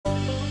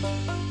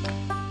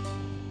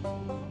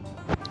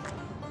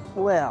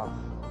Well,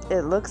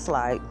 it looks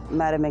like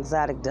Madam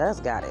Exotic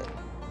does got it.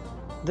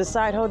 The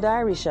Side Hoe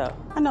Diary Show.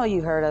 I know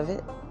you heard of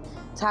it.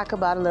 Talk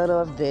about a little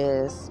of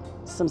this,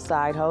 some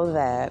side hoe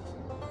that.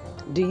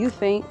 Do you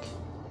think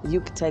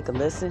you could take a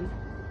listen?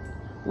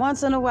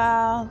 Once in a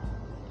while,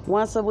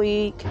 once a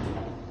week,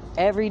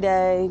 every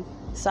day,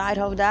 Side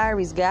Hoe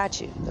Diaries got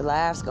you. The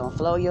laughs gonna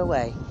flow your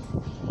way.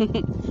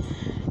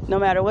 No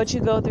matter what you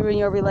go through in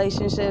your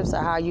relationships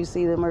or how you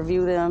see them or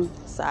view them,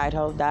 Side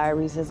Hoe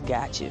Diaries has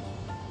got you.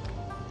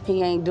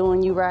 He ain't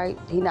doing you right.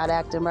 He not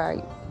acting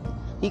right.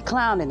 He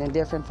clowning in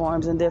different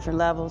forms and different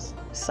levels.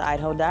 Side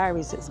Hoe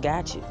Diaries has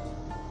got you.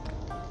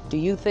 Do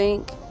you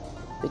think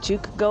that you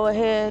could go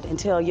ahead and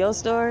tell your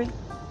story?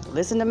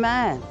 Listen to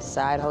mine.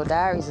 Side Hoe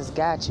Diaries has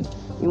got you.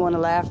 You want to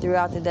laugh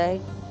throughout the day?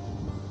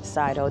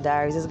 Side Hoe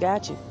Diaries has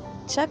got you.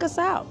 Check us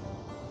out.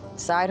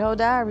 Side Hoe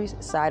Diaries,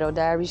 Side Hoe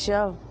Diaries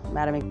Show.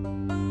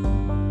 Madam